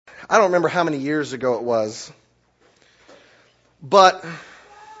I don't remember how many years ago it was, but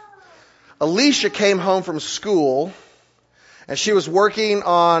Alicia came home from school, and she was working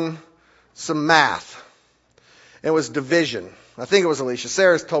on some math. It was division. I think it was Alicia.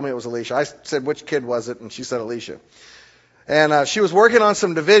 Sarah told me it was Alicia. I said, which kid was it? And she said Alicia. And she was working on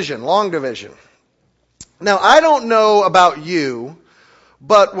some division, long division. Now, I don't know about you,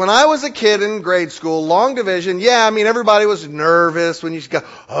 but when I was a kid in grade school, long division, everybody was nervous when you go,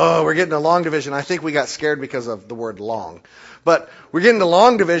 oh, we're getting to long division. I think we got scared because of the word long. But we're getting to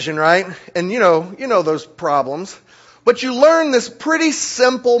long division, right? And you know those problems. But you learn this pretty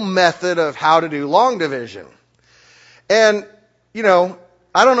simple method of how to do long division. And,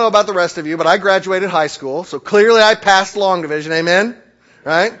 I don't know about the rest of you, but I graduated high school, so clearly I passed long division, amen?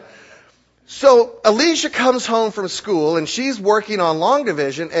 Right? So Alicia comes home from school, and she's working on long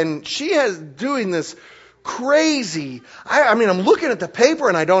division, and she is doing this crazy, I'm looking at the paper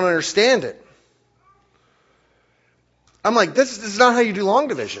and I don't understand it. I'm like, this is not how you do long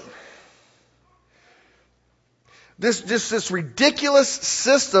division. This ridiculous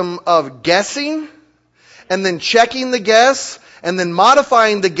system of guessing, and then checking the guess, and then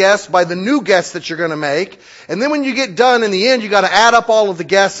modifying the guess by the new guess that you're going to make. And then when you get done, in the end, you got to add up all of the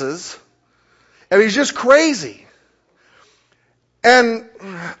guesses. It's just crazy. And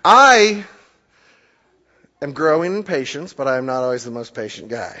I am growing in patience, but I am not always the most patient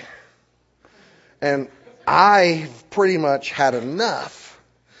guy. And I've pretty much had enough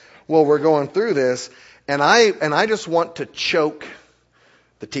while we're going through this, and I just want to choke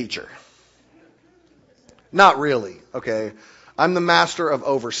the teacher. Not really, okay? I'm the master of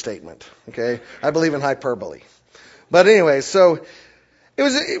overstatement, okay? I believe in hyperbole. But anyway, so it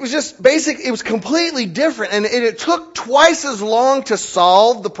was just basic. It was completely different, and it took twice as long to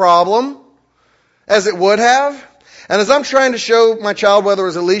solve the problem as it would have. And as I'm trying to show my child, whether it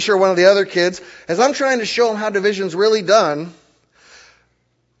was Alicia or one of the other kids, as I'm trying to show them how division's really done,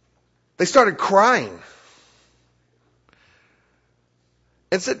 they started crying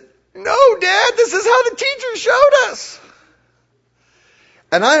and said, "No, Dad, this is how the teacher showed us."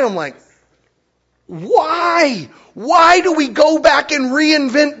 And I am like, why? Why do we go back and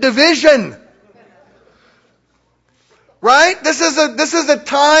reinvent division? Right? This is a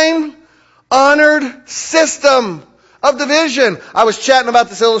time-honored system of division. I was chatting about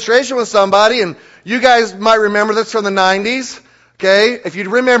this illustration with somebody, and you guys might remember this from the 90s. Okay? If you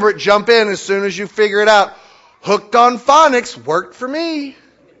remember it, jump in as soon as you figure it out. Hooked on Phonics worked for me.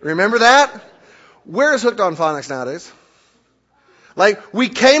 Remember that? Where is Hooked on Phonics nowadays? Like, we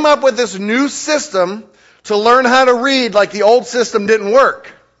came up with this new system to learn how to read like the old system didn't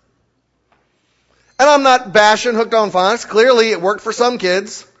work. And I'm not bashing Hooked on Phonics. Clearly, it worked for some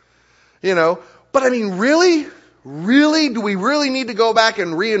kids. But really? Really? Do we really need to go back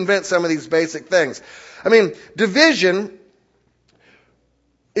and reinvent some of these basic things? Division,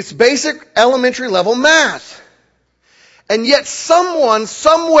 it's basic elementary level math. And yet someone,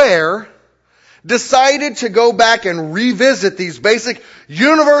 somewhere, decided to go back and revisit these basic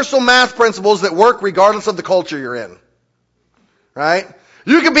universal math principles that work regardless of the culture you're in. Right?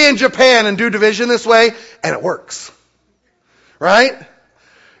 You could be in Japan and do division this way, and it works. Right?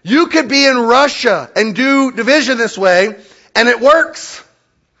 You could be in Russia and do division this way, and it works.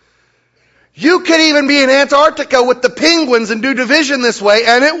 You could even be in Antarctica with the penguins and do division this way,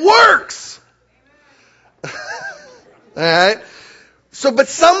 and it works. All right? But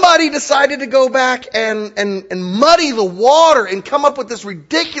somebody decided to go back and muddy the water and come up with this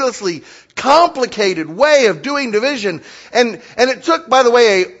ridiculously complicated way of doing division. And it took, by the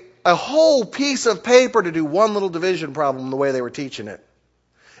way, a whole piece of paper to do one little division problem the way they were teaching it.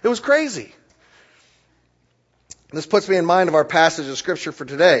 It was crazy. This puts me in mind of our passage of Scripture for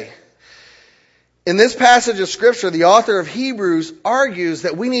today. In this passage of Scripture, the author of Hebrews argues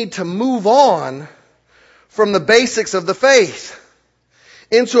that we need to move on from the basics of the faith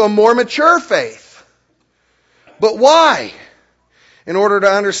into a more mature faith. But why? In order to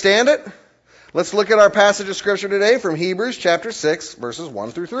understand it, let's look at our passage of Scripture today from Hebrews chapter 6, verses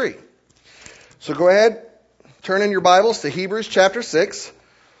 1 through 3. So go ahead, turn in your Bibles to Hebrews chapter 6,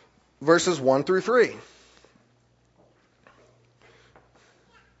 verses 1 through 3.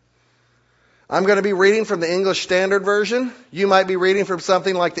 I'm going to be reading from the English Standard Version. You might be reading from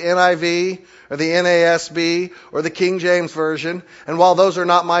something like the NIV or the NASB or the King James Version. And while those are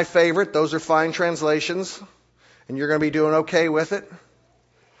not my favorite, those are fine translations. And you're going to be doing okay with it.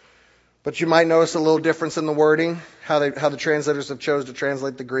 But you might notice a little difference in the wording, how the translators have chosen to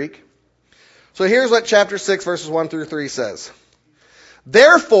translate the Greek. So here's what chapter 6, verses 1 through 3 says.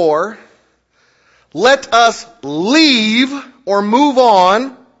 Therefore, let us leave or move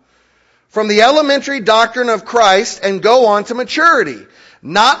on from the elementary doctrine of Christ and go on to maturity,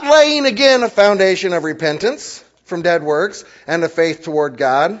 not laying again a foundation of repentance from dead works and of faith toward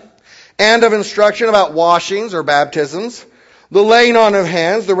God, and of instruction about washings or baptisms, the laying on of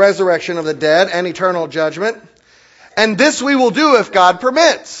hands, the resurrection of the dead, and eternal judgment. And this we will do if God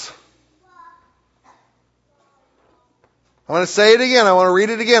permits. I want to say it again. I want to read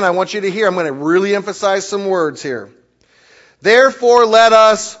it again. I want you to hear. I'm going to really emphasize some words here. Therefore, let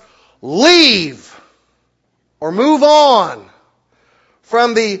us leave or move on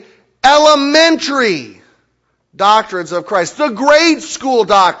from the elementary doctrines of Christ, the grade school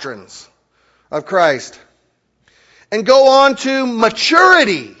doctrines of Christ, and go on to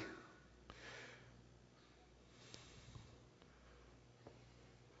maturity.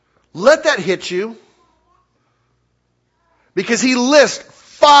 Let that hit you, because he lists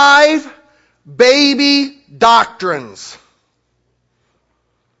 5 baby doctrines.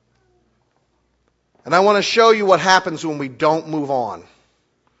 And I want to show you what happens when we don't move on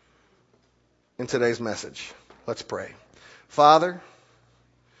in today's message. Let's pray. Father,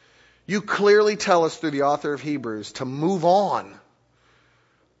 you clearly tell us through the author of Hebrews to move on,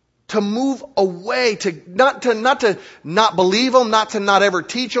 to move away, to not believe them, not to not ever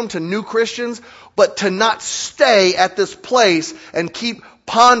teach them to new Christians, but to not stay at this place and keep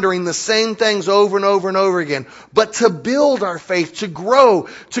pondering the same things over and over and over again, but to build our faith, to grow,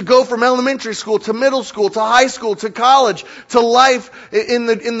 to go from elementary school to middle school to high school to college to life in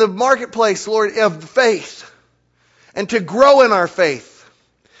the marketplace, Lord, of faith, and to grow in our faith.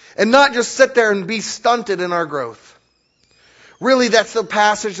 And not just sit there and be stunted in our growth. Really, that's the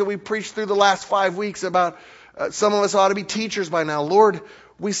passage that we preached through the last 5 weeks about some of us ought to be teachers by now. Lord,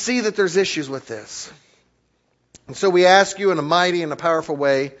 we see that there's issues with this. And so we ask you in a mighty and a powerful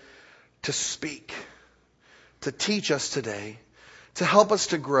way to speak, to teach us today, to help us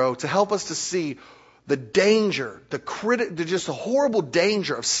to grow, to help us to see the danger, just the horrible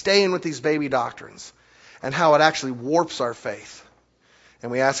danger of staying with these baby doctrines and how it actually warps our faith.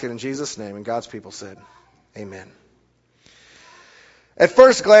 And we ask it in Jesus' name. And God's people said, amen. At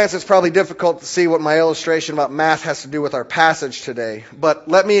first glance, it's probably difficult to see what my illustration about math has to do with our passage today. But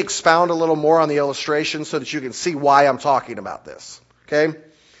let me expound a little more on the illustration so that you can see why I'm talking about this. Okay?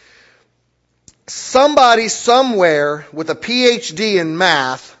 Somebody somewhere with a PhD in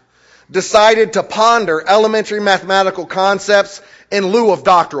math decided to ponder elementary mathematical concepts in lieu of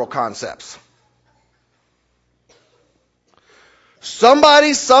doctoral concepts.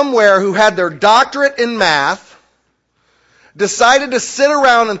 Somebody somewhere who had their doctorate in math decided to sit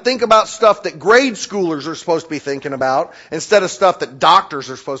around and think about stuff that grade schoolers are supposed to be thinking about instead of stuff that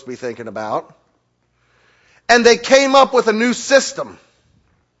doctors are supposed to be thinking about. And they came up with a new system.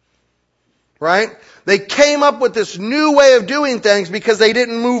 Right? They came up with this new way of doing things because they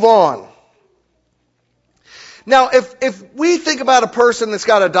didn't move on. Now, if we think about a person that's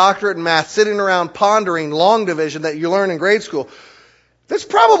got a doctorate in math sitting around pondering long division that you learn in grade school, that's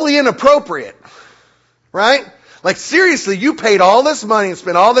probably inappropriate, right? Like seriously, you paid all this money and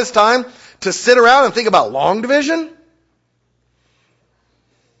spent all this time to sit around and think about long division?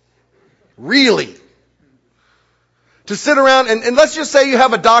 Really? To sit around, and let's just say you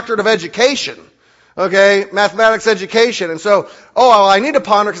have a doctorate of education, okay, mathematics education, and so, I need to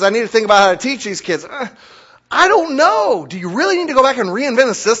ponder because I need to think about how to teach these kids. I don't know. Do you really need to go back and reinvent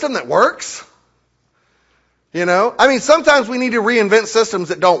a system that works? You know? I mean, sometimes we need to reinvent systems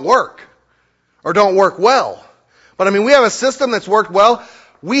that don't work or don't work well. But we have a system that's worked well.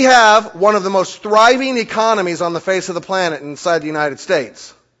 We have one of the most thriving economies on the face of the planet inside the United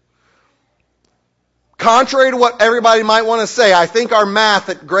States. Contrary to what everybody might want to say, I think our math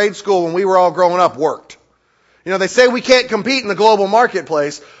at grade school when we were all growing up worked. They say we can't compete in the global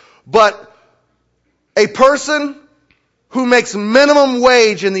marketplace, but a person who makes minimum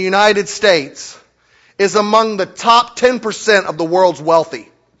wage in the United States is among the top 10% of the world's wealthy.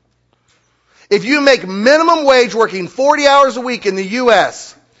 If you make minimum wage working 40 hours a week in the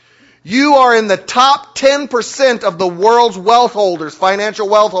U.S., you are in the top 10% of the world's wealth holders, financial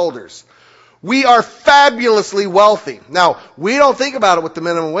wealth holders. We are fabulously wealthy. Now, we don't think about it with the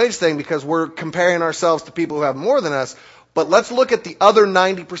minimum wage thing because we're comparing ourselves to people who have more than us, but let's look at the other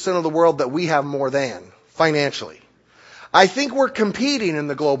 90% of the world that we have more than, financially. I think we're competing in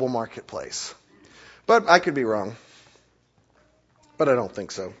the global marketplace. But I could be wrong. But I don't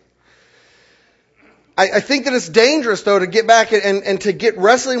think so. I think that it's dangerous, though, to get back and to get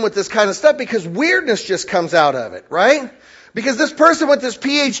wrestling with this kind of stuff because weirdness just comes out of it, right? Because this person with this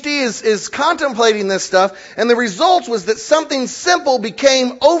PhD is contemplating this stuff, and the result was that something simple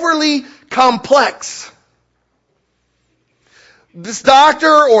became overly complex. This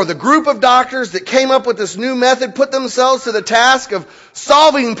doctor or the group of doctors that came up with this new method put themselves to the task of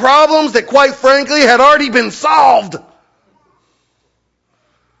solving problems that, quite frankly, had already been solved.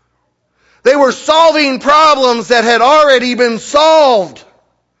 They were solving problems that had already been solved.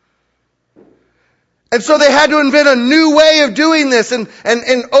 And so they had to invent a new way of doing this and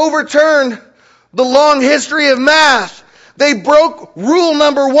overturn the long history of math. They broke rule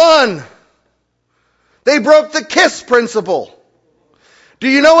number 1. They broke the KISS principle. Do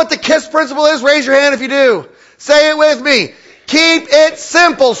you know what the KISS principle is? Raise your hand if you do. Say it with me. Keep it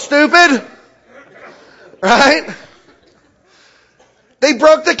simple, stupid. Right? They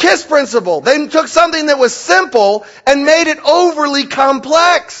broke the KISS principle. They took something that was simple and made it overly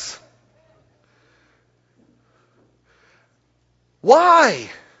complex. Why?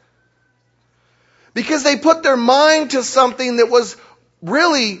 Because they put their mind to something that was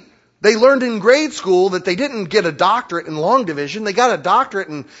really, they learned in grade school that they didn't get a doctorate in long division. They got a doctorate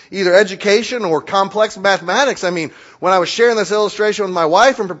in either education or complex mathematics. I mean, when I was sharing this illustration with my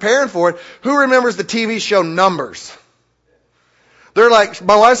wife and preparing for it, who remembers the TV show Numbers? They're like,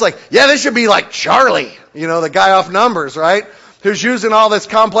 my wife's like, yeah, this should be like Charlie, the guy off Numbers, right? Who's using all this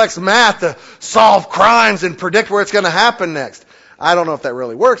complex math to solve crimes and predict where it's going to happen next. I don't know if that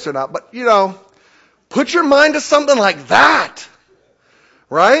really works or not, but put your mind to something like that,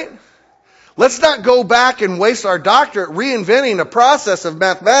 right? Let's not go back and waste our doctorate reinventing a process of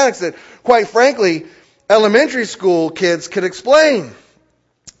mathematics that, quite frankly, elementary school kids could explain.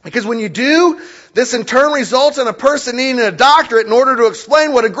 Because when you do, this in turn results in a person needing a doctorate in order to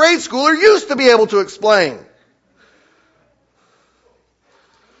explain what a grade schooler used to be able to explain.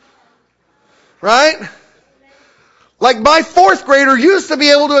 Right? Like my 4th grader used to be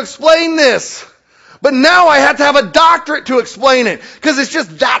able to explain this. But now I have to have a doctorate to explain it. Because it's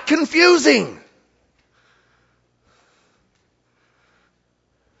just that confusing.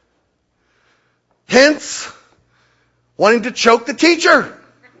 Hence, wanting to choke the teacher.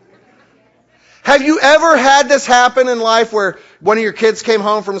 Have you ever had this happen in life where one of your kids came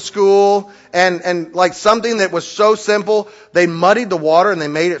home from school and like something that was so simple, they muddied the water and they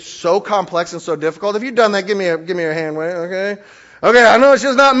made it so complex and so difficult? Have you done that? Give me a hand, okay? Okay, I know it's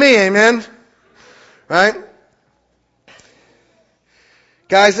just not me, amen? Right?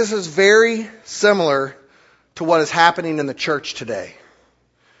 Guys, this is very similar to what is happening in the church today.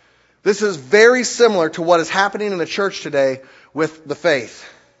 This is very similar to what is happening in the church today with the faith.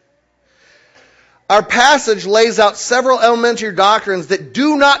 Our passage lays out several elementary doctrines that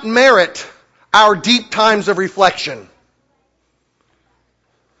do not merit our deep times of reflection.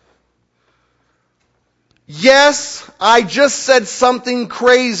 Yes, I just said something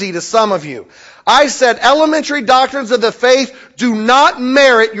crazy to some of you. I said elementary doctrines of the faith do not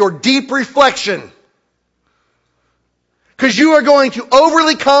merit your deep reflection. Because you are going to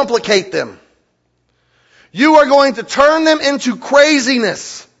overly complicate them. You are going to turn them into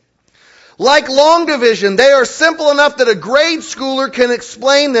craziness. Like long division, they are simple enough that a grade schooler can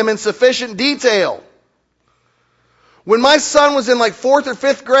explain them in sufficient detail. When my son was in like 4th or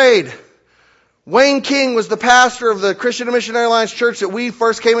 5th grade, Wayne King was the pastor of the Christian and Missionary Alliance Church that we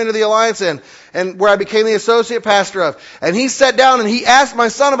first came into the Alliance in, and where I became the associate pastor of. And he sat down and he asked my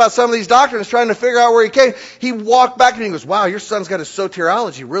son about some of these doctrines, trying to figure out where he came. He walked back to me and he goes, wow, your son's got his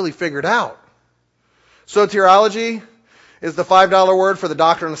soteriology really figured out. Soteriology is the $5 word for the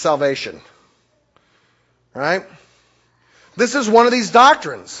doctrine of salvation. Right? This is one of these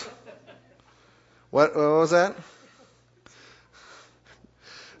doctrines. What was that?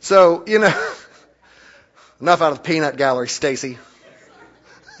 So, enough out of the peanut gallery, Stacy.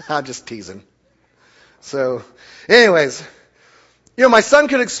 I'm just teasing. So, anyways, my son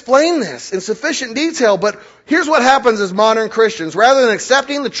could explain this in sufficient detail, but here's what happens as modern Christians. Rather than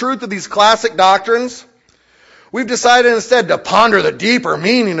accepting the truth of these classic doctrines, we've decided instead to ponder the deeper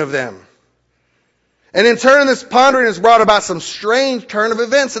meaning of them. And in turn, this pondering has brought about some strange turn of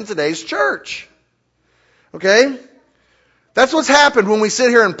events in today's church. Okay? That's what's happened when we sit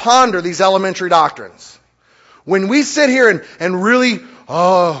here and ponder these elementary doctrines. When we sit here and really,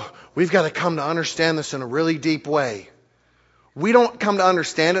 we've got to come to understand this in a really deep way. We don't come to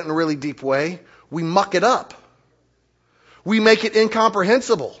understand it in a really deep way. We muck it up. We make it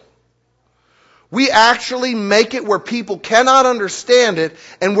incomprehensible. We actually make it where people cannot understand it,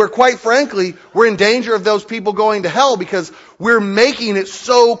 and we're in danger of those people going to hell because we're making it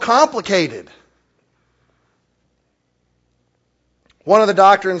so complicated. One of the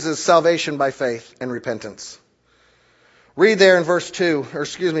doctrines is salvation by faith and repentance. Read there in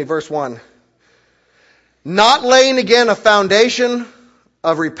verse 1. Not laying again a foundation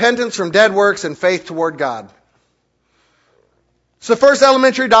of repentance from dead works and faith toward God. It's the first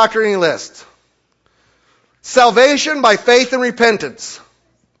elementary doctrine he lists. Salvation by faith and repentance.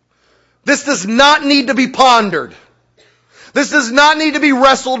 This does not need to be pondered. This does not need to be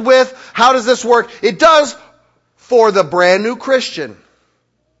wrestled with. How does this work? It does for the brand new Christian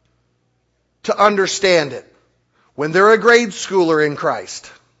to understand it when they're a grade schooler in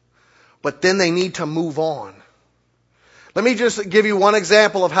Christ. But then they need to move on. Let me just give you one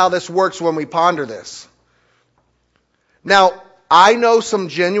example of how this works when we ponder this. Now, I know some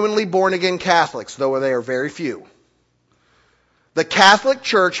genuinely born-again Catholics, though they are very few. The Catholic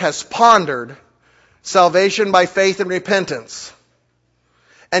Church has pondered salvation by faith and repentance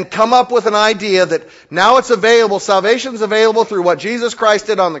and come up with an idea that now it's available, salvation's available through what Jesus Christ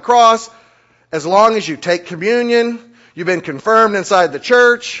did on the cross, as long as you take communion, you've been confirmed inside the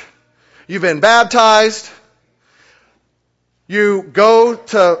church, you've been baptized, you go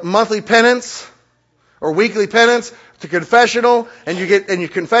to monthly penance or weekly penance, to confessional, and you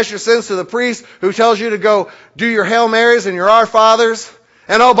confess your sins to the priest who tells you to go do your Hail Marys and your Our Fathers.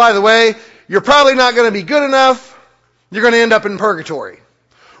 And oh, by the way, you're probably not going to be good enough. You're going to end up in purgatory,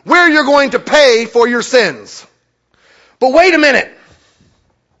 where you're going to pay for your sins. But wait a minute.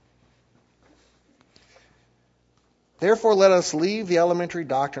 Therefore, let us leave the elementary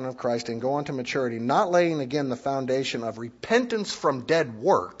doctrine of Christ and go on to maturity, not laying again the foundation of repentance from dead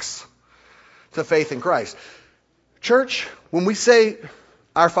works to faith in Christ. Church, when we say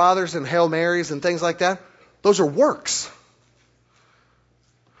Our Fathers and Hail Marys and things like that, those are works.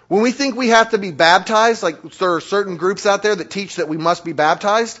 When we think we have to be baptized, like there are certain groups out there that teach that we must be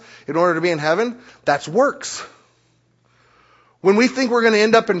baptized in order to be in heaven, that's works. When we think we're going to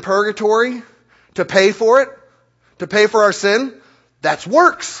end up in purgatory to pay for it, to pay for our sin, that's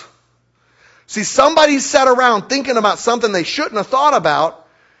works. See, somebody sat around thinking about something they shouldn't have thought about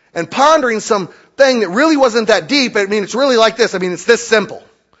and pondering some thing that really wasn't that deep. I mean, it's really like this. I mean, it's this simple.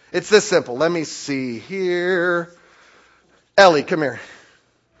 It's this simple. Let me see here. Ellie, come here.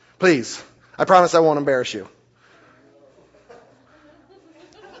 Please. I promise I won't embarrass you.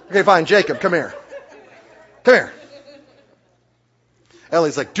 Okay, fine. Jacob, come here. Come here.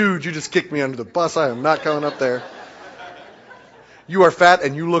 Ellie's like, dude, you just kicked me under the bus. I am not coming up there. You are fat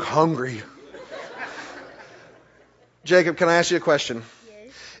and you look hungry. Jacob, can I ask you a question?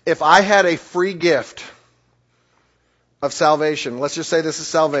 Yes. If I had a free gift of salvation, let's just say this is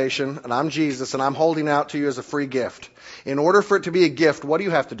salvation, and I'm Jesus, and I'm holding out to you as a free gift. In order for it to be a gift, what do you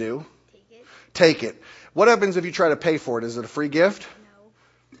have to do? Take it. What happens if you try to pay for it? Is it a free gift?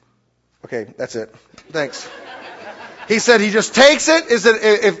 No. Okay, that's it. Thanks. He said he just takes it. Is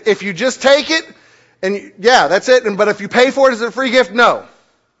it if you just take it, and yeah, that's it. But if you pay for it, is it a free gift? No.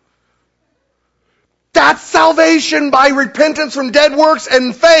 That's salvation by repentance from dead works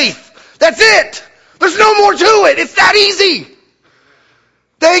and faith. That's it. There's no more to it. It's that easy.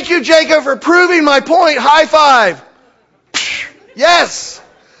 Thank you, Jacob, for proving my point. High five. Yes.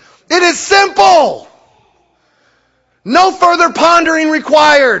 It is simple. No further pondering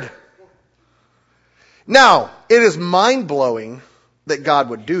required. Now, it is mind-blowing that God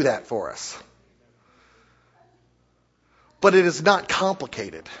would do that for us. But it is not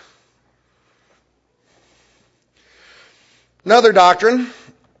complicated. Another doctrine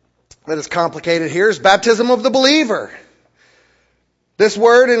that is complicated here is baptism of the believer. This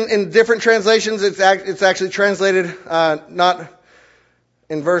word in different translations, it's actually translated not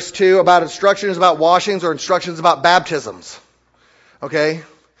in verse 2 about instructions about washings or instructions about baptisms. Okay?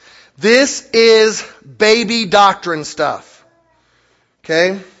 This is baby doctrine stuff.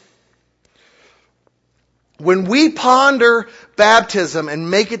 Okay? When we ponder baptism and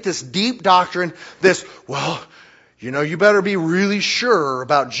make it this deep doctrine, you better be really sure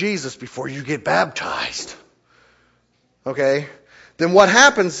about Jesus before you get baptized. Okay? Then what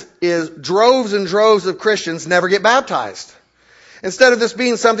happens is droves and droves of Christians never get baptized. Instead of this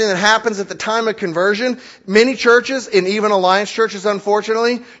being something that happens at the time of conversion, many churches, and even Alliance churches,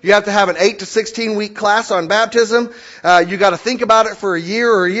 unfortunately, you have to have an 8 to 16 week class on baptism. You got to think about it for a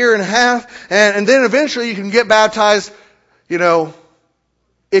year or a year and a half, and then eventually you can get baptized,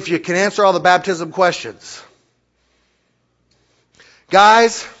 if you can answer all the baptism questions.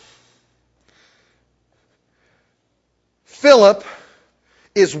 Guys, Philip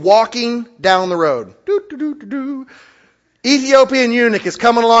is walking down the road. Ethiopian eunuch is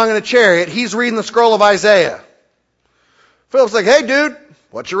coming along in a chariot. He's reading the scroll of Isaiah. Philip's like, hey dude,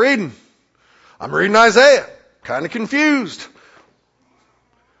 what you reading? I'm reading Isaiah. Kind of confused.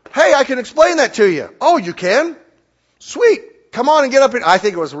 Hey, I can explain that to you. Oh, you can? Sweet. Come on and get up here. I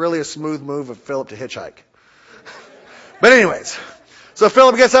think it was really a smooth move of Philip to hitchhike. But anyways, so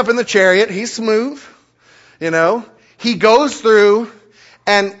Philip gets up in the chariot. He's smooth. he goes through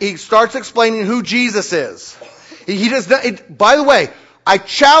and he starts explaining who Jesus is. He does not, by the way, I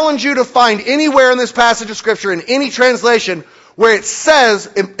challenge you to find anywhere in this passage of Scripture, in any translation, where it says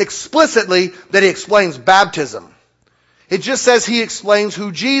explicitly that he explains baptism. It just says he explains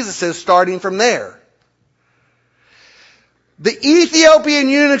who Jesus is, starting from there. The Ethiopian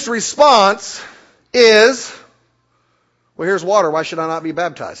eunuch's response is, well, here's water, why should I not be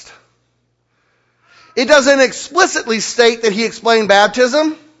baptized? It doesn't explicitly state that he explained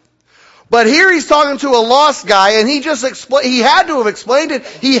baptism, but here he's talking to a lost guy, and he had to have explained it.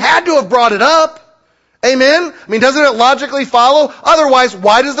 He had to have brought it up. Amen? I mean, doesn't it logically follow? Otherwise,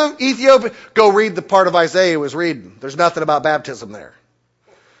 why does the Ethiopian... Go read the part of Isaiah he was reading. There's nothing about baptism there.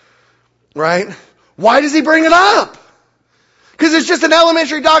 Right? Why does he bring it up? Because it's just an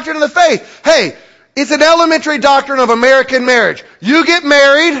elementary doctrine of the faith. Hey, it's an elementary doctrine of American marriage. You get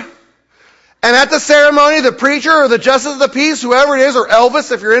married, and at the ceremony, the preacher or the justice of the peace, whoever it is, or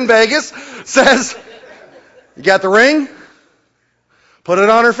Elvis if you're in Vegas, says, you got the ring? Put it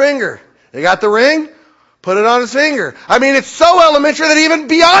on her finger. You got the ring? Put it on his finger. I mean, it's so elementary that even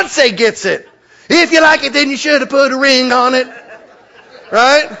Beyonce gets it. If you like it, then you should have put a ring on it.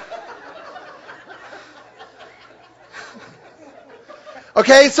 Right?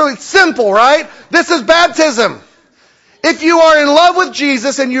 Okay, so it's simple, right? This is baptism. If you are in love with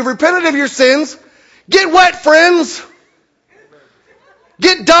Jesus and you've repented of your sins, get wet, friends.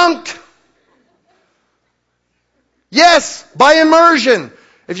 Get dunked. Yes, by immersion.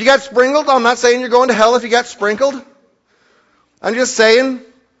 If you got sprinkled, I'm not saying you're going to hell if you got sprinkled. I'm just saying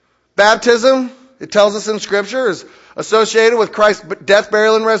baptism, it tells us in Scripture, is associated with Christ's death,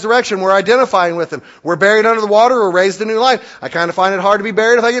 burial, and resurrection. We're identifying with Him. We're buried under the water. We're raised to new life. I kind of find it hard to be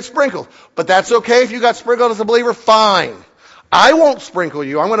buried if I get sprinkled. But that's okay if you got sprinkled as a believer, fine. I won't sprinkle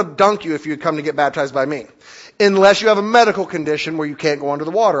you. I'm going to dunk you if you come to get baptized by me. Unless you have a medical condition where you can't go under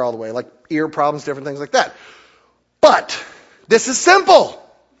the water all the way, like ear problems, different things like that. But this is simple.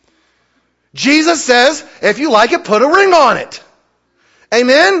 Jesus says, if you like it, put a ring on it.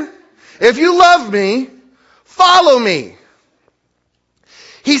 Amen? If you love me, follow me.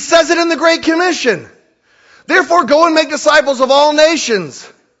 He says it in the Great Commission. Therefore, go and make disciples of all nations,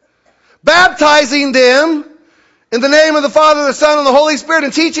 baptizing them in the name of the Father, the Son, and the Holy Spirit,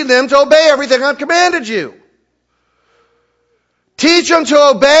 and teaching them to obey everything I've commanded you. Teach them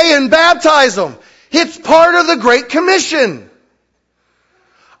to obey and baptize them. It's part of the Great Commission.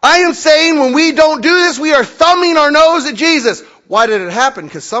 I am saying when we don't do this, we are thumbing our nose at Jesus. Why did it happen?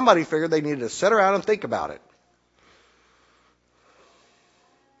 Because somebody figured they needed to sit around and think about it.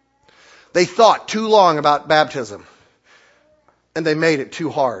 They thought too long about baptism, and they made it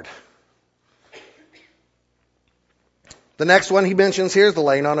too hard. The next one he mentions here is the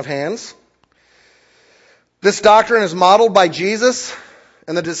laying on of hands. This doctrine is modeled by Jesus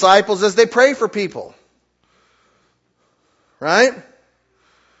and the disciples as they pray for people. Right?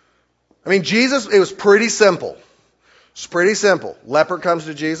 I mean, Jesus, it was pretty simple. It's pretty simple. Leper comes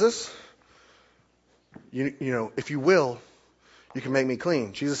to Jesus. You know, if you will, you can make me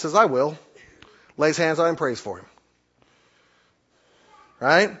clean. Jesus says, I will. Lays hands on him and prays for him.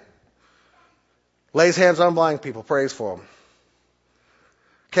 Right? Lays hands on blind people, prays for them.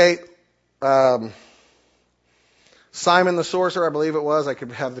 Okay. Simon the sorcerer, I believe it was, I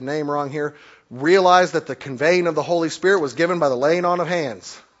could have the name wrong here, realized that the conveying of the Holy Spirit was given by the laying on of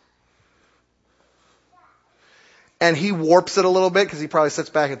hands. And he warps it a little bit because he probably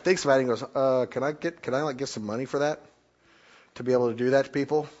sits back and thinks about it and goes, can I get some money for that? To be able to do that to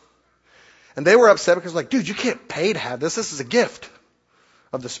people? And they were upset because like, dude, you can't pay to have this. This is a gift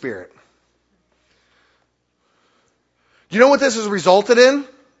of the Spirit. Do you know what this has resulted in?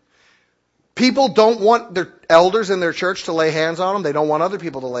 People don't want their elders in their church to lay hands on them. They don't want other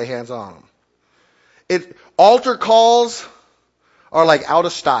people to lay hands on them. Altar calls are like out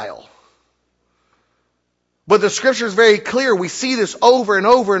of style. But the Scripture is very clear. We see this over and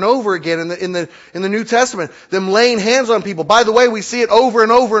over and over again in the New Testament. Them laying hands on people. By the way, we see it over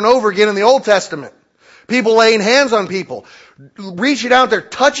and over and over again in the Old Testament. People laying hands on people. Reaching out there,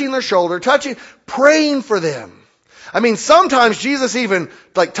 touching their shoulder, praying for them. I mean, sometimes Jesus even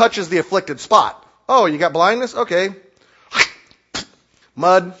like touches the afflicted spot. Oh, you got blindness? Okay.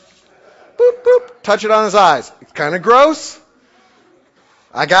 Mud. Boop, boop. Touch it on his eyes. It's kind of gross.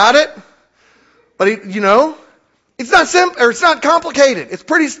 I got it. But it's not simple, or it's not complicated. It's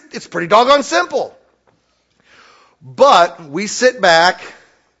pretty doggone simple. But we sit back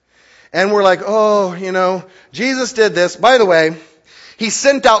and we're like, Jesus did this. By the way, He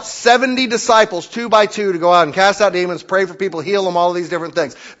sent out 70 disciples, 2 by 2, to go out and cast out demons, pray for people, heal them, all of these different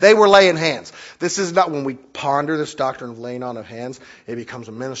things. They were laying hands. This is not, when we ponder this doctrine of laying on of hands, it becomes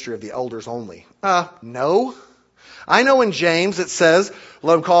a ministry of the elders only. No. I know in James it says,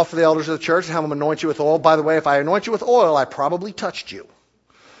 let them call for the elders of the church and have them anoint you with oil. By the way, if I anoint you with oil, I probably touched you.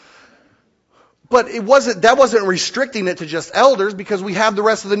 But that wasn't restricting it to just elders, because we have the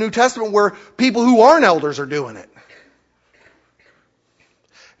rest of the New Testament where people who aren't elders are doing it.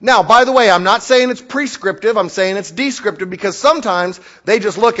 Now, by the way, I'm not saying it's prescriptive, I'm saying it's descriptive, because sometimes they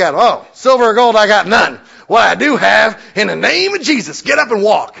just look at, oh, silver or gold I got none. What I do have, in the name of Jesus, get up and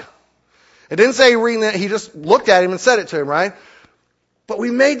walk. It didn't say reading that, he just looked at him and said it to him, right? But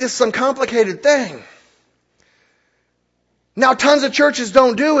we made this some complicated thing. Now tons of churches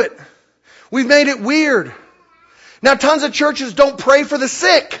don't do it. We've made it weird. Now tons of churches don't pray for the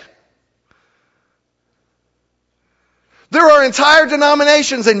sick. There are entire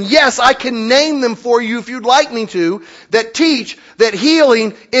denominations, and yes, I can name them for you if you'd like me to, that teach that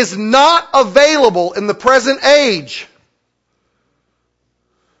healing is not available in the present age.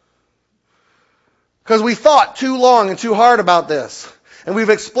 Because we thought too long and too hard about this. And we've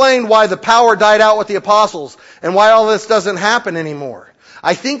explained why the power died out with the apostles and why all this doesn't happen anymore.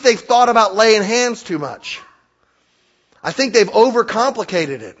 I think they've thought about laying hands too much. I think they've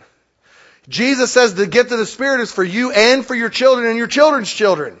overcomplicated it. Jesus says the gift of the Spirit is for you and for your children and your children's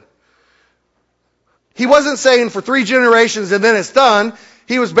children. He wasn't saying for 3 generations and then it's done.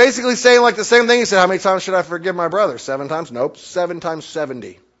 He was basically saying like the same thing. He said, how many times should I forgive my brother? 7 times? Nope. 7 times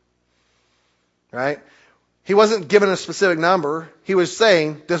 70. Right? He wasn't given a specific number. He was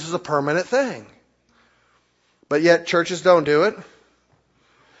saying this is a permanent thing. But yet churches don't do it.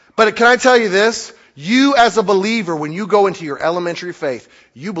 But can I tell you this? You as a believer, when you go into your elementary faith,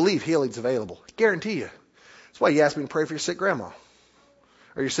 you believe healing's available. I guarantee you. That's why you asked me to pray for your sick grandma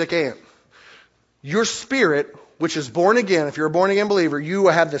or your sick aunt. Your spirit, which is born again, if you're a born again believer, you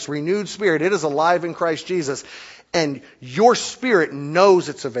have this renewed spirit. It is alive in Christ Jesus. And your spirit knows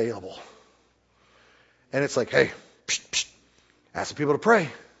it's available. And it's like, hey, psh, psh, ask the people to pray.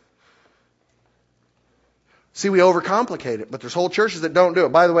 See, we overcomplicate it, but there's whole churches that don't do it.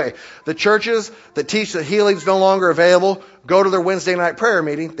 By the way, the churches that teach that healing's no longer available, go to their Wednesday night prayer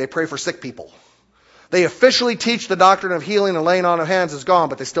meeting, they pray for sick people. They officially teach the doctrine of healing and laying on of hands is gone,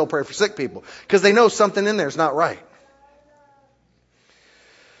 but they still pray for sick people because they know something in there is not right.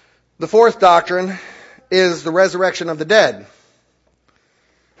 The fourth doctrine is the resurrection of the dead.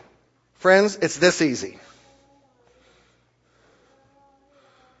 Friends, it's this easy.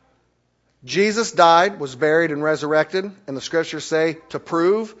 Jesus died, was buried, and resurrected, and the scriptures say to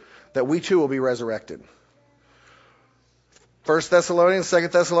prove that we too will be resurrected. 1 Thessalonians, 2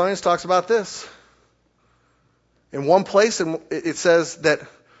 Thessalonians talks about this. In one place, it says that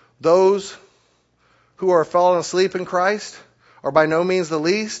those who are fallen asleep in Christ are by no means the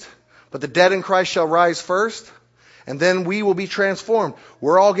least, but the dead in Christ shall rise first, and then we will be transformed.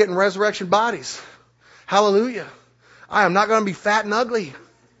 We're all getting resurrection bodies. Hallelujah. I am not going to be fat and ugly.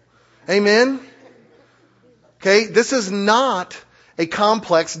 Amen? Okay, this is not a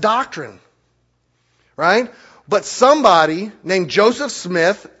complex doctrine. Right? But somebody named Joseph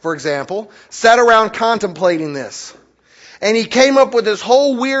Smith, for example, sat around contemplating this. And he came up with this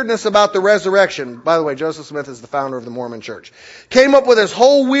whole weirdness about the resurrection. By the way, Joseph Smith is the founder of the Mormon Church. Came up with this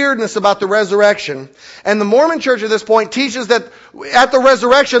whole weirdness about the resurrection. And the Mormon Church at this point teaches that at the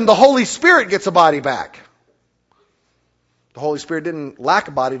resurrection, the Holy Spirit gets a body back. The Holy Spirit didn't lack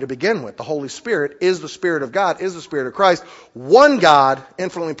a body to begin with. The Holy Spirit is the Spirit of God, is the Spirit of Christ. One God,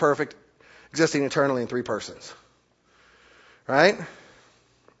 infinitely perfect, existing eternally in 3 persons. Right?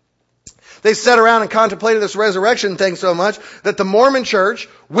 They sat around and contemplated this resurrection thing so much that the Mormon Church,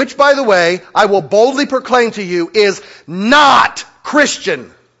 which by the way, I will boldly proclaim to you, is not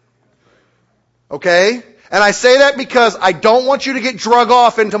Christian. Okay? And I say that because I don't want you to get drug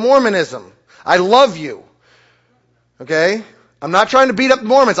off into Mormonism. I love you. Okay? I'm not trying to beat up the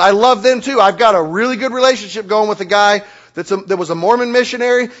Mormons. I love them too. I've got a really good relationship going with a guy that was a Mormon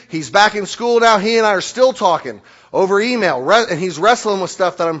missionary. He's back in school now. He and I are still talking over email. And he's wrestling with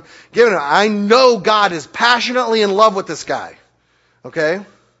stuff that I'm giving him. I know God is passionately in love with this guy. Okay?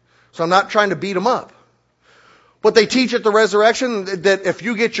 So I'm not trying to beat him up. But they teach at the resurrection that if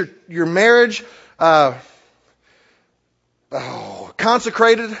you get your marriage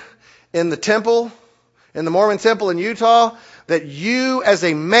consecrated in the temple, in the Mormon temple in Utah, that you as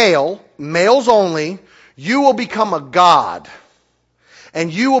a male, males only, you will become a god.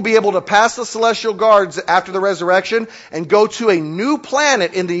 And you will be able to pass the celestial guards after the resurrection and go to a new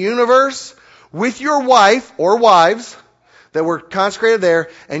planet in the universe with your wife or wives that were consecrated there,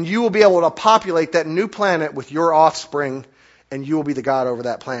 and you will be able to populate that new planet with your offspring, and you will be the God over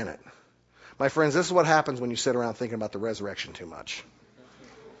that planet. My friends, this is what happens when you sit around thinking about the resurrection too much.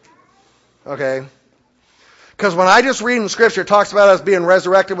 Okay? Because when I just read in Scripture, it talks about us being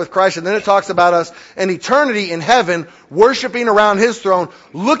resurrected with Christ, and then it talks about us in eternity in heaven, worshiping around His throne,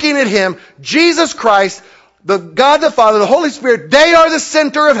 looking at Him, Jesus Christ, the God the Father, the Holy Spirit, they are the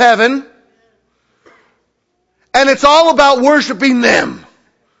center of heaven, and it's all about worshiping them.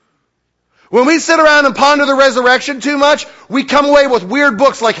 When we sit around and ponder the resurrection too much, we come away with weird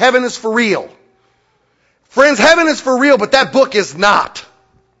books like Heaven is for Real. Friends, heaven is for real, but that book is not.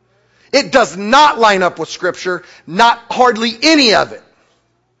 It does not line up with Scripture, not hardly any of it.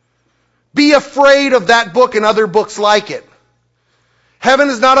 Be afraid of that book and other books like it. Heaven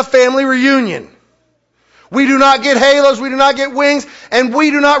is not a family reunion. We do not get halos, we do not get wings, and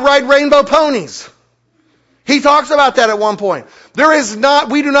we do not ride rainbow ponies. He talks about that at one point.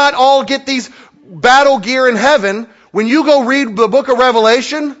 We do not all get these battle gear in heaven. When you go read the book of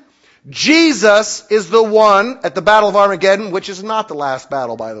Revelation, Jesus is the one at the Battle of Armageddon, which is not the last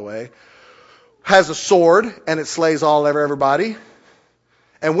battle, by the way, has a sword and it slays everybody.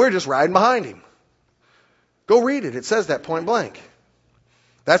 And we're just riding behind him. Go read it. It says that point blank.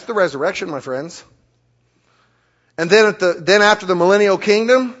 That's the resurrection, my friends. And then after the millennial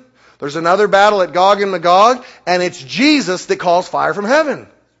kingdom, there's another battle at Gog and Magog, and it's Jesus that calls fire from heaven.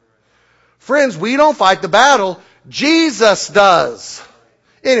 Friends, we don't fight the battle. Jesus does.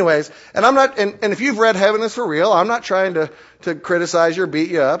 Anyways, and if you've read Heaven is for Real, I'm not trying to criticize you or beat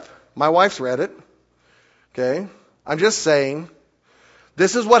you up. My wife's read it. Okay? I'm just saying,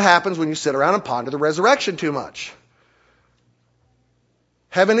 this is what happens when you sit around and ponder the resurrection too much.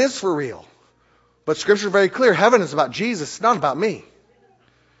 Heaven is for real. But Scripture is very clear. Heaven is about Jesus. It's not about me.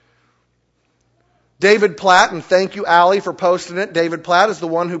 David Platt, and thank you, Allie, for posting it. David Platt is the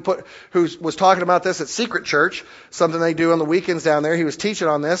one who was talking about this at Secret Church, something they do on the weekends down there. He was teaching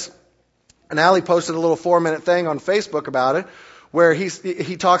on this. And Allie posted a little 4-minute thing on Facebook about it, where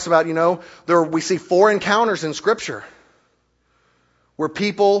he talks about, we see 4 encounters in Scripture where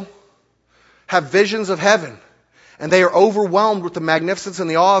people have visions of heaven, and they are overwhelmed with the magnificence and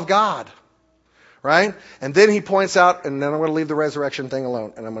the awe of God. Right? And then he points out, and then I'm going to leave the resurrection thing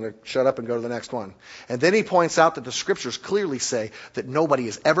alone, and I'm going to shut up and go to the next one. And then he points out that the Scriptures clearly say that nobody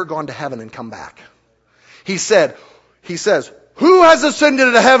has ever gone to heaven and come back. He says, who has ascended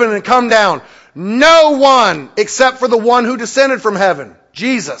into heaven and come down? No one, except for the one who descended from heaven,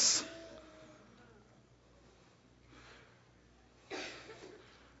 Jesus.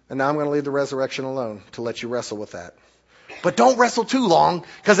 And now I'm going to leave the resurrection alone to let you wrestle with that. But don't wrestle too long,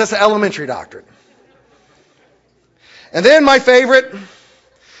 because that's an elementary doctrine. And then my favorite,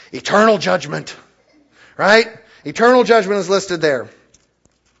 eternal judgment. Right? Eternal judgment is listed there.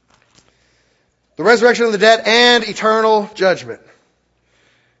 The resurrection of the dead and eternal judgment.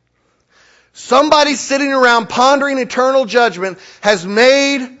 Somebody sitting around pondering eternal judgment has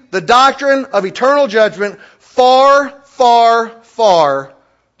made the doctrine of eternal judgment far, far, far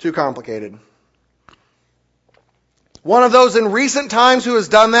too complicated. One of those in recent times who has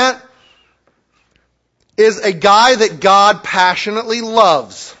done that is a guy that God passionately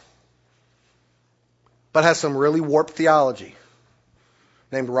loves, but has some really warped theology,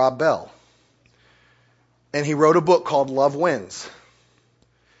 named Rob Bell. And he wrote a book called Love Wins.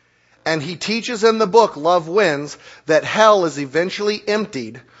 And he teaches in the book, Love Wins, that hell is eventually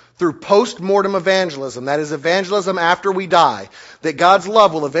emptied through post-mortem evangelism. That is evangelism after we die. That God's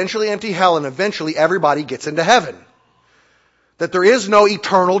love will eventually empty hell and eventually everybody gets into heaven. That there is no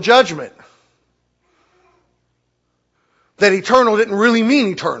eternal judgment. That eternal didn't really mean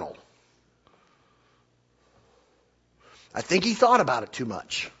eternal. I think he thought about it too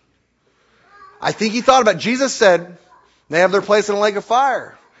much. I think he thought about it. Jesus said they have their place in a lake of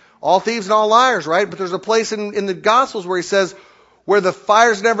fire. All thieves and all liars, right? But there's a place in the Gospels where he says, where the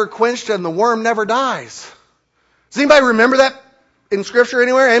fire's never quenched and the worm never dies. Does anybody remember that in Scripture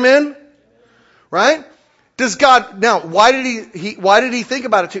anywhere? Amen? Right? Does God, now, why did he think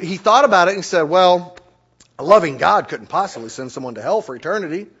about it too? He thought about it and he said, well, a loving God couldn't possibly send someone to hell for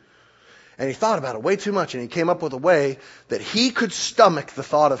eternity. And he thought about it way too much, and he came up with a way that he could stomach the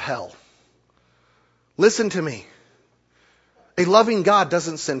thought of hell. Listen to me. A loving God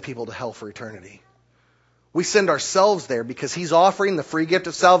doesn't send people to hell for eternity. We send ourselves there because he's offering the free gift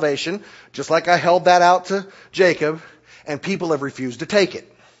of salvation, just like I held that out to Jacob, and people have refused to take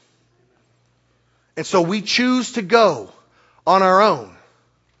it. And so we choose to go on our own.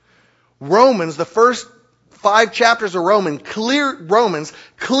 Romans, the first 5 chapters of Romans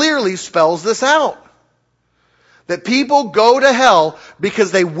clearly spells this out. That people go to hell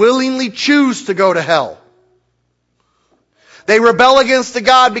because they willingly choose to go to hell. They rebel against the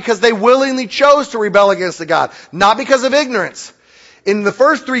God because they willingly chose to rebel against the God, not because of ignorance. In the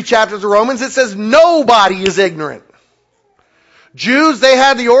first 3 chapters of Romans, it says nobody is ignorant. Jews, they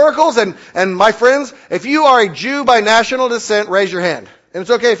had the oracles, and my friends, if you are a Jew by national descent, raise your hand. And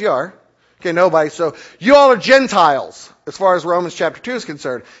it's okay if you are. Okay, nobody. So you all are Gentiles, as far as Romans chapter 2 is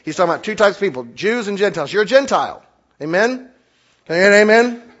concerned. He's talking about 2 types of people, Jews and Gentiles. You're a Gentile. Amen? Can I get an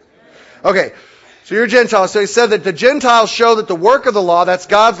amen? Okay. So you're a Gentile. So he said that the Gentiles show that the work of the law, that's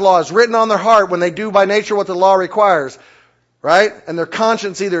God's law, is written on their heart when they do by nature what the law requires. Right? And their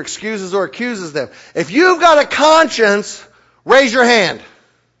conscience either excuses or accuses them. If you've got a conscience, raise your hand.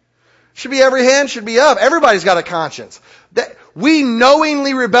 Should be every hand should be up. Everybody's got a conscience. We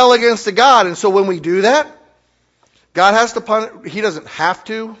knowingly rebel against the God. And so when we do that, God has to punish. He doesn't have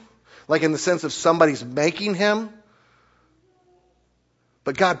to, like in the sense of somebody's making him.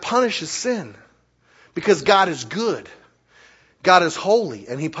 But God punishes sin. Because God is good. God is holy,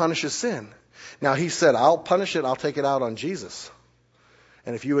 and he punishes sin. Now he said, I'll punish it, I'll take it out on Jesus.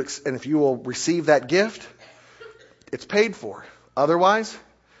 And if you will receive that gift, it's paid for. Otherwise,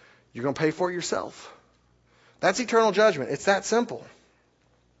 you're going to pay for it yourself. That's eternal judgment. It's that simple.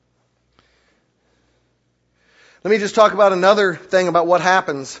 Let me just talk about another thing about what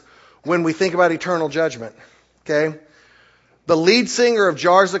happens when we think about eternal judgment. Okay? The lead singer of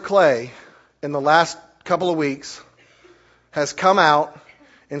Jars of Clay in the last couple of weeks has come out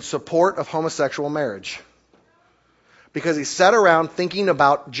in support of homosexual marriage. Because he sat around thinking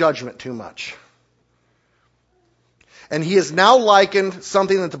about judgment too much. And he has now likened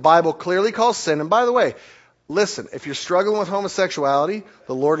something that the Bible clearly calls sin. And by the way, listen, if you're struggling with homosexuality,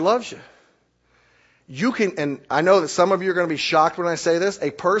 the Lord loves you. You can, and I know that some of you are going to be shocked when I say this,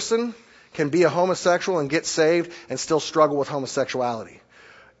 a person can be a homosexual and get saved and still struggle with homosexuality.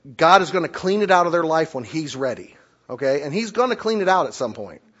 God is going to clean it out of their life when he's ready. Okay? And he's going to clean it out at some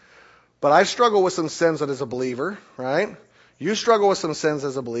point. But I struggle with some sins as a believer, right? You struggle with some sins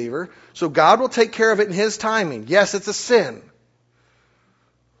as a believer. So God will take care of it in his timing. Yes, it's a sin.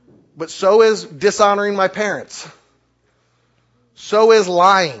 But so is dishonoring my parents. So is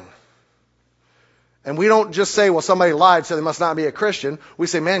lying. And we don't just say, well, somebody lied, so they must not be a Christian. We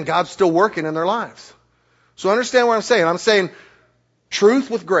say, man, God's still working in their lives. So understand what I'm saying. I'm saying truth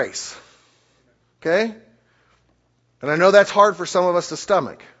with grace. Okay? And I know that's hard for some of us to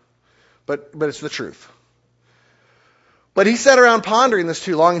stomach. But it's the truth. But he sat around pondering this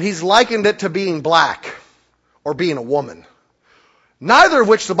too long, and he's likened it to being black or being a woman. Neither of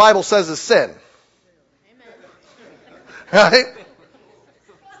which the Bible says is sin. Right?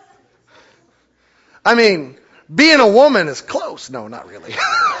 I mean, being a woman is close. No, not really.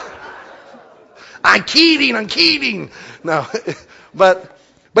 I'm kidding. No. But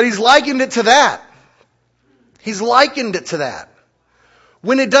he's likened it to that. He's likened it to that.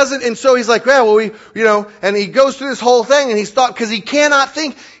 When it doesn't, and so he's like, yeah, well, and he goes through this whole thing, and he's thought, because he cannot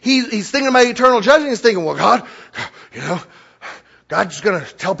think, he's thinking about eternal judgment, he's thinking, well, God, God's going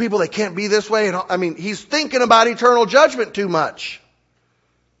to tell people they can't be this way, and he's thinking about eternal judgment too much.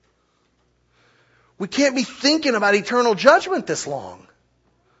 We can't be thinking about eternal judgment this long.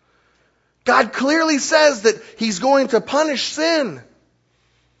 God clearly says that he's going to punish sin.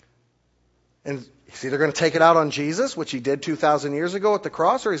 And he's either going to take it out on Jesus, which he did 2,000 years ago at the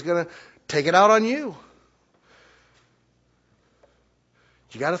cross, or he's going to take it out on you.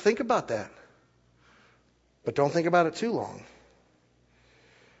 You got to think about that. But don't think about it too long.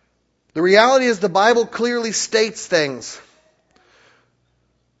 The reality is the Bible clearly states things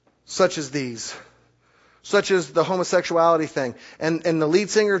such as these. Such as the homosexuality thing. And the lead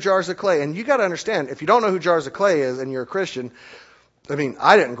singer of Jars of Clay. And you got to understand, if you don't know who Jars of Clay is and you're a Christian,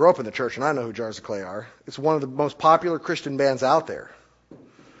 I didn't grow up in the church and I know who Jars of Clay are. It's one of the most popular Christian bands out there.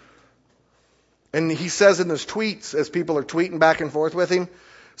 And he says in his tweets, as people are tweeting back and forth with him,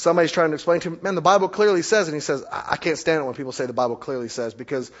 somebody's trying to explain to him, man, the Bible clearly says, and he says, I can't stand it when people say the Bible clearly says,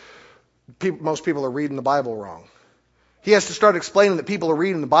 because most people are reading the Bible wrong. He has to start explaining that people are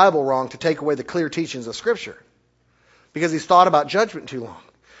reading the Bible wrong to take away the clear teachings of Scripture. Because he's thought about judgment too long.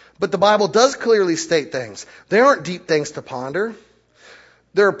 But the Bible does clearly state things. There aren't deep things to ponder.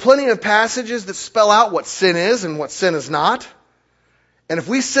 There are plenty of passages that spell out what sin is and what sin is not. And if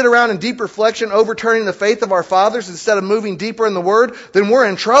we sit around in deep reflection, overturning the faith of our fathers instead of moving deeper in the Word, then we're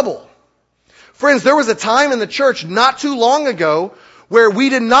in trouble. Friends, there was a time in the church not too long ago where we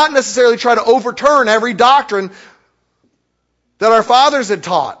did not necessarily try to overturn every doctrine that our fathers had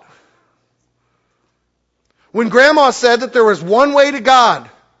taught. When Grandma said that there was one way to God,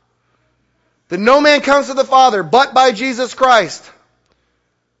 That no man comes to the Father but by Jesus Christ.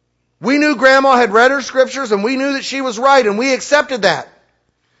 We knew Grandma had read her scriptures and we knew that she was right and we accepted that.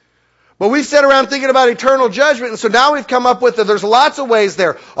 But we've sat around thinking about eternal judgment, and so now we've come up with that there's lots of ways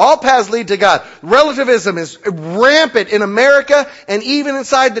there. All paths lead to God. Relativism is rampant in America and even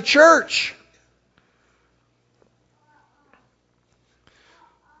inside the church.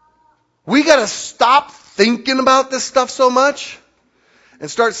 We got to stop thinking about this stuff so much and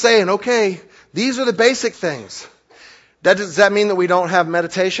start saying, okay, these are the basic things. Does that mean that we don't have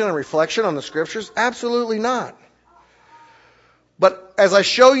meditation and reflection on the scriptures? Absolutely not. But as I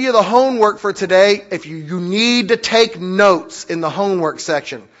show you the homework for today, if you need to take notes in the homework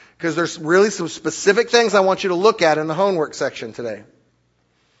section, because there's really some specific things I want you to look at in the homework section today.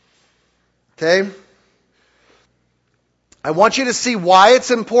 Okay? I want you to see why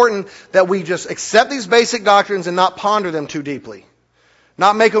it's important that we just accept these basic doctrines and not ponder them too deeply.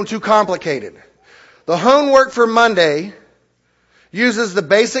 Not make them too complicated. The homework for Monday uses the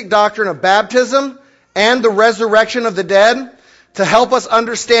basic doctrine of baptism and the resurrection of the dead to help us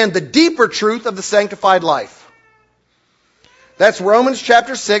understand the deeper truth of the sanctified life. That's Romans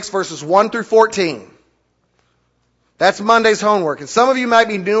chapter 6, verses 1 through 14. That's Monday's homework. And some of you might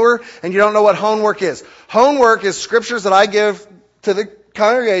be newer and you don't know what homework is. Homework is scriptures that I give to the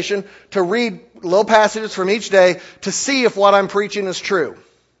congregation to read little passages from each day to see if what I'm preaching is true.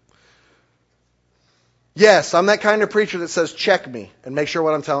 Yes, I'm that kind of preacher that says, check me and make sure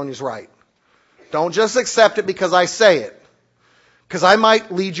what I'm telling you is right. Don't just accept it because I say it. Because I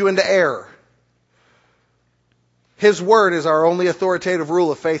might lead you into error. His word is our only authoritative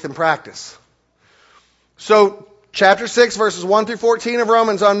rule of faith and practice. So, chapter 6, verses 1 through 14 of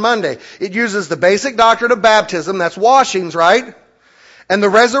Romans on Monday. It uses the basic doctrine of baptism, that's washings, right? And the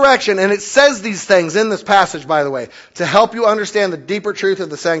resurrection, and it says these things in this passage, by the way, to help you understand the deeper truth of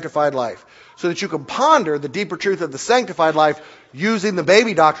the sanctified life. So that you can ponder the deeper truth of the sanctified life using the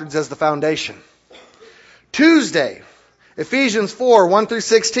baby doctrines as the foundation. Tuesday, Ephesians 4, 1 through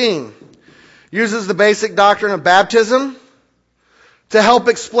 16, uses the basic doctrine of baptism to help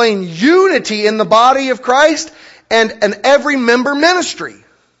explain unity in the body of Christ and an every member ministry.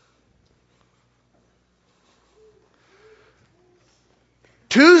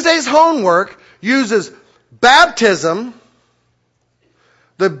 Tuesday's homework uses baptism,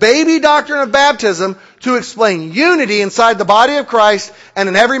 the baby doctrine of baptism, to explain unity inside the body of Christ and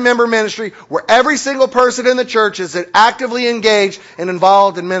in every member ministry where every single person in the church is actively engaged and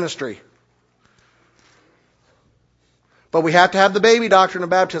involved in ministry. But we have to have the baby doctrine of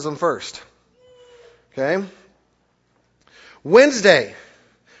baptism first. Okay? Wednesday,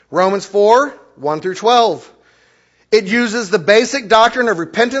 Romans 4, 1 through 12. It uses the basic doctrine of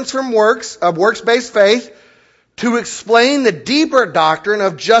repentance from works, of works-based faith, to explain the deeper doctrine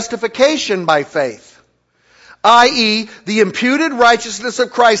of justification by faith. I.e., the imputed righteousness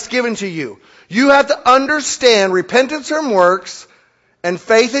of Christ given to you. You have to understand repentance from works and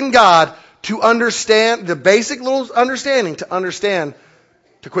faith in God to understand the basic little understanding,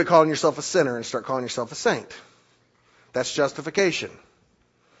 to quit calling yourself a sinner and start calling yourself a saint. That's justification.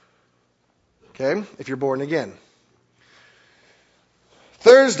 Okay? If you're born again.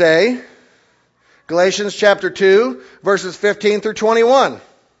 Thursday, Galatians chapter 2, verses 15 through 21.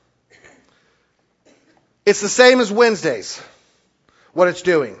 It's the same as Wednesdays, what it's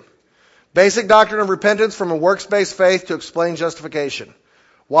doing. Basic doctrine of repentance from a works-based faith to explain justification.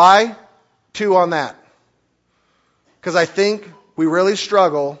 Why? 2 on that. Because I think we really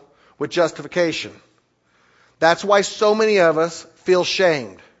struggle with justification. That's why so many of us feel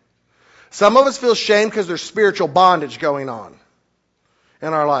shamed. Some of us feel shamed because there's spiritual bondage going on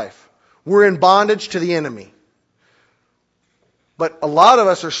in our life. We're in bondage to the enemy. But a lot of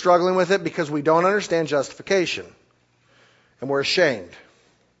us are struggling with it because we don't understand justification. And we're ashamed.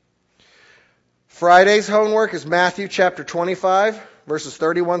 Friday's homework is Matthew chapter 25, verses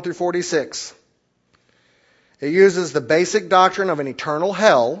 31 through 46. It uses the basic doctrine of an eternal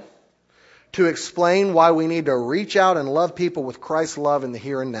hell to explain why we need to reach out and love people with Christ's love in the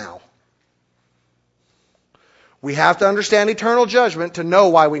here and now. We have to understand eternal judgment to know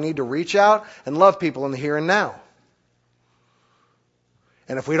why we need to reach out and love people in the here and now.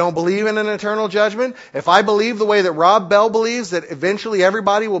 And if we don't believe in an eternal judgment, if I believe the way that Rob Bell believes, that eventually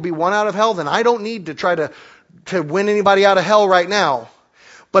everybody will be won out of hell, then I don't need to try to win anybody out of hell right now.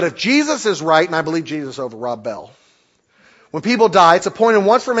 But if Jesus is right, and I believe Jesus over Rob Bell, when people die, it's appointed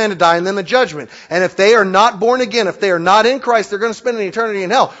once for man to die and then the judgment. And if they are not born again, if they are not in Christ, they're going to spend an eternity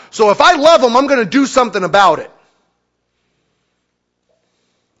in hell. So if I love them, I'm going to do something about it.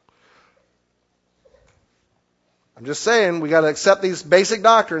 I'm just saying we got to accept these basic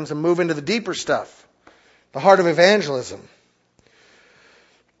doctrines and move into the deeper stuff. The heart of evangelism.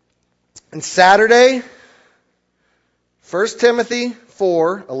 And Saturday, 1 Timothy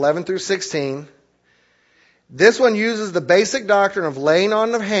 4, 11 through 16. This one uses the basic doctrine of laying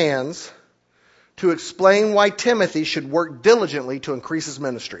on of hands to explain why Timothy should work diligently to increase his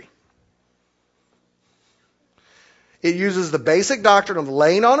ministry. It uses the basic doctrine of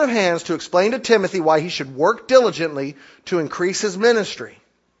laying on of hands to explain to Timothy why he should work diligently to increase his ministry.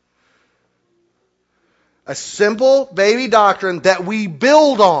 A simple baby doctrine that we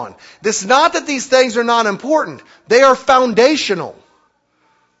build on. It's not that these things are not important. They are foundational.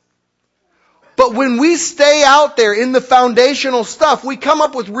 But when we stay out there in the foundational stuff, we come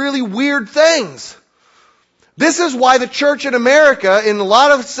up with really weird things. This is why the church in America, in a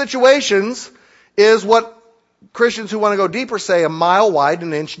lot of situations, is what Christians who want to go deeper say, a mile wide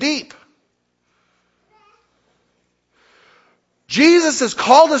and an inch deep. Jesus has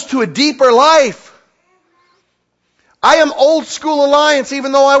called us to a deeper life. I am old school Alliance,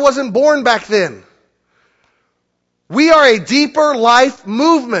 even though I wasn't born back then. We are a deeper life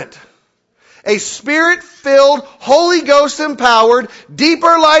movement. A Spirit-filled, Holy Ghost-empowered,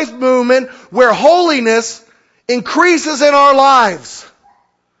 deeper life movement where holiness increases in our lives.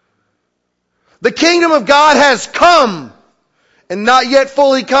 The kingdom of God has come and not yet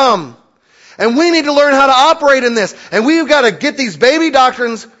fully come. And we need to learn how to operate in this. And we've got to get these baby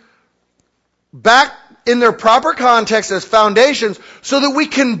doctrines back in their proper context as foundations so that we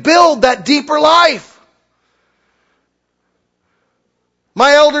can build that deeper life.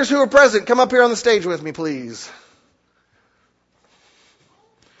 My elders who are present, come up here on the stage with me, please.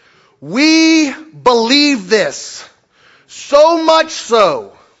 We believe this so much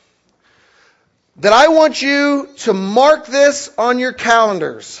so that I want you to mark this on your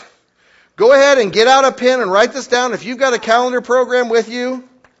calendars. Go ahead and get out a pen and write this down. If you've got a calendar program with you,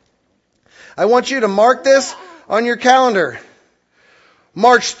 I want you to mark this on your calendar.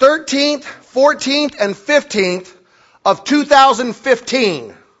 March 13th, 14th, and 15th of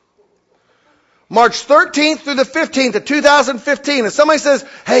 2015. March 13th through the 15th of 2015. If somebody says,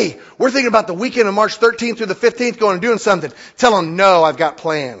 hey, we're thinking about the weekend of March 13th through the 15th going and doing something, tell them, no, I've got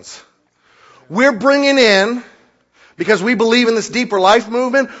plans. We're bringing in, because we believe in this deeper life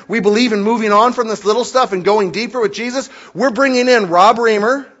movement, we believe in moving on from this little stuff and going deeper with Jesus, we're bringing in Rob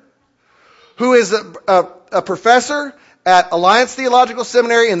Reamer, who is a professor at Alliance Theological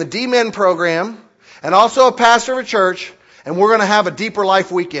Seminary in the D-Men program, and also a pastor of a church, and we're going to have a deeper life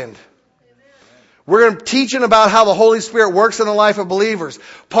weekend. We're going to be teaching about how the Holy Spirit works in the life of believers.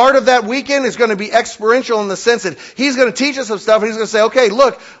 Part of that weekend is going to be experiential in the sense that he's going to teach us some stuff, and he's going to say, okay,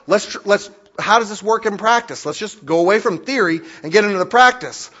 look, let's how does this work in practice? Let's just go away from theory and get into the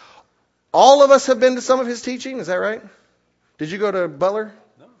practice. All of us have been to some of his teaching, is that right? Did you go to Butler?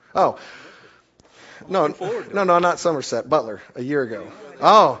 No. Oh. No, not Somerset, Butler, a year ago.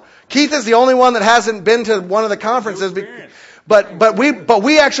 Oh, Keith is the only one that hasn't been to one of the conferences. But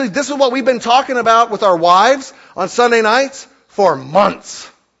we actually, this is what we've been talking about with our wives on Sunday nights for months.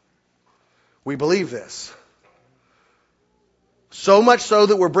 We believe this. So much so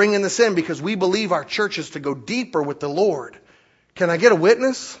that we're bringing this in because we believe our church is to go deeper with the Lord. Can I get a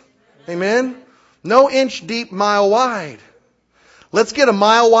witness? Amen? No inch deep, mile wide. Let's get a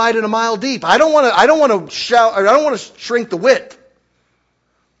mile wide and a mile deep. I don't want to shrink the width.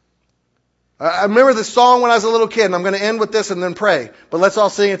 I remember the song when I was a little kid, and I'm going to end with this and then pray. But let's all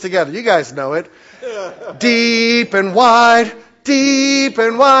sing it together. You guys know it. Deep and wide,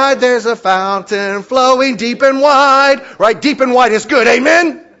 there's a fountain flowing deep and wide. Right? Deep and wide is good.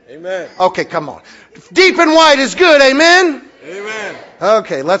 Amen? Amen. Okay, come on. Deep and wide is good. Amen? Amen.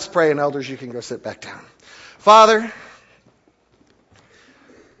 Okay, let's pray, and elders, you can go sit back down. Father,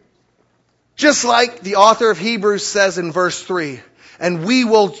 just like the author of Hebrews says in verse 3, and we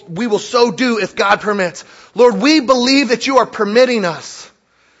will so do if God permits. Lord, we believe that you are permitting us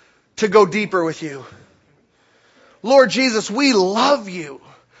to go deeper with you. Lord Jesus, we love you.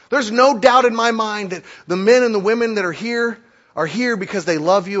 There's no doubt in my mind that the men and the women that are here because they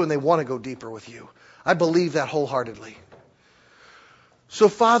love you and they want to go deeper with you. I believe that wholeheartedly. So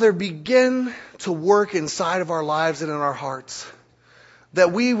Father, begin to work inside of our lives and in our hearts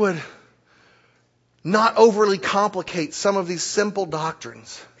that we would not overly complicate some of these simple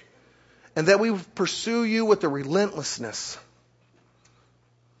doctrines, and that we would pursue you with a relentlessness.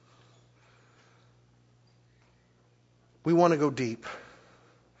 We want to go deep.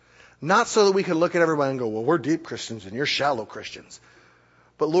 Not so that we can look at everybody and go, well, we're deep Christians and you're shallow Christians.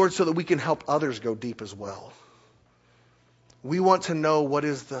 But Lord, so that we can help others go deep as well. We want to know what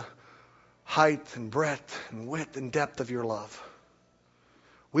is the height and breadth and width and depth of your love.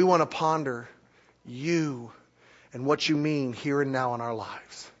 We want to ponder you and what you mean here and now in our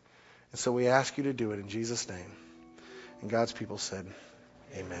lives. And so we ask you to do it in Jesus' name. And God's people said,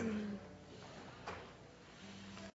 amen.